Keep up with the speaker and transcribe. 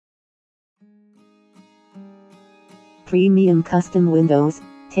Premium custom windows,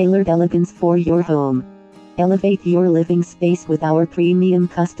 tailored elegance for your home. Elevate your living space with our premium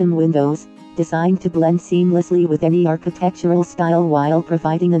custom windows, designed to blend seamlessly with any architectural style while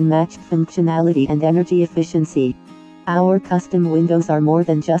providing unmatched functionality and energy efficiency. Our custom windows are more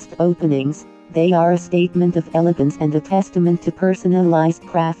than just openings, they are a statement of elegance and a testament to personalized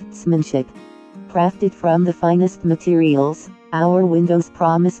craftsmanship. Crafted from the finest materials, our windows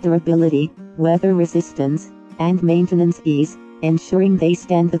promise durability, weather resistance, and maintenance ease, ensuring they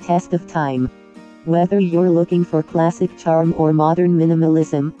stand the test of time. Whether you're looking for classic charm or modern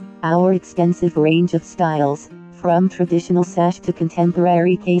minimalism, our extensive range of styles, from traditional sash to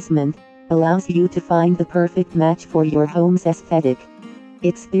contemporary casement, allows you to find the perfect match for your home's aesthetic.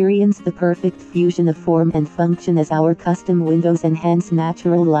 Experience the perfect fusion of form and function as our custom windows enhance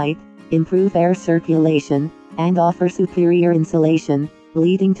natural light, improve air circulation, and offer superior insulation,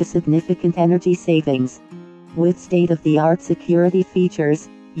 leading to significant energy savings. With state-of-the-art security features,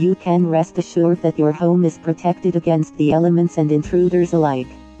 you can rest assured that your home is protected against the elements and intruders alike.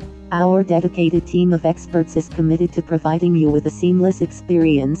 Our dedicated team of experts is committed to providing you with a seamless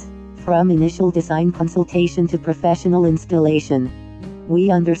experience, from initial design consultation to professional installation. We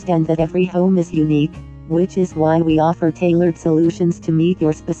understand that every home is unique, which is why we offer tailored solutions to meet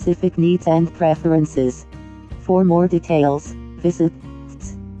your specific needs and preferences. For more details, visit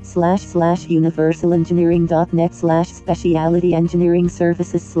 //universalengineering.net/specialty engineering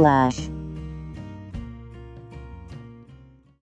services/